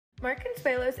Mark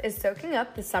Consuelos is soaking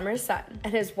up the summer sun,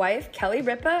 and his wife, Kelly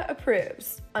Ripa,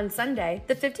 approves. On Sunday,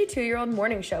 the 52-year-old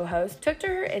morning show host took to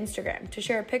her Instagram to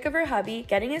share a pic of her hubby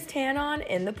getting his tan on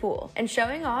in the pool and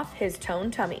showing off his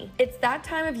toned tummy. It's that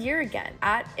time of year again.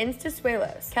 At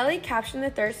Instasuelos, Kelly captioned the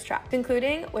thirst trap,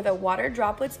 concluding with a water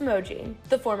droplets emoji.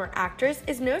 The former actress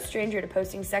is no stranger to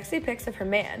posting sexy pics of her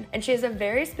man, and she has a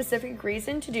very specific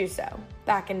reason to do so.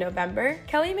 Back in November,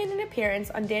 Kelly made an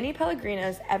appearance on Danny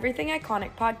Pellegrino's Everything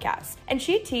Iconic podcast, and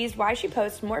she teased why she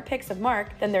posts more pics of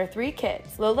Mark than their 3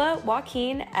 kids, Lola,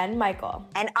 Joaquin, and Michael.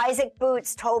 And Isaac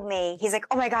Boots told me, he's like,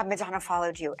 oh my God, Madonna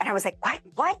followed you. And I was like,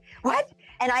 what?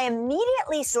 And I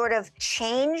immediately sort of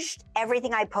changed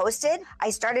everything I posted.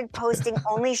 I started posting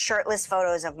only shirtless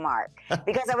photos of Mark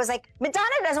because I was like, Madonna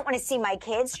doesn't want to see my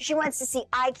kids. She wants to see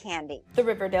eye candy. The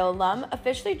Riverdale alum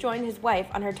officially joined his wife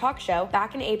on her talk show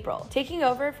back in April, taking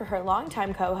over for her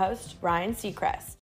longtime co-host, Ryan Seacrest.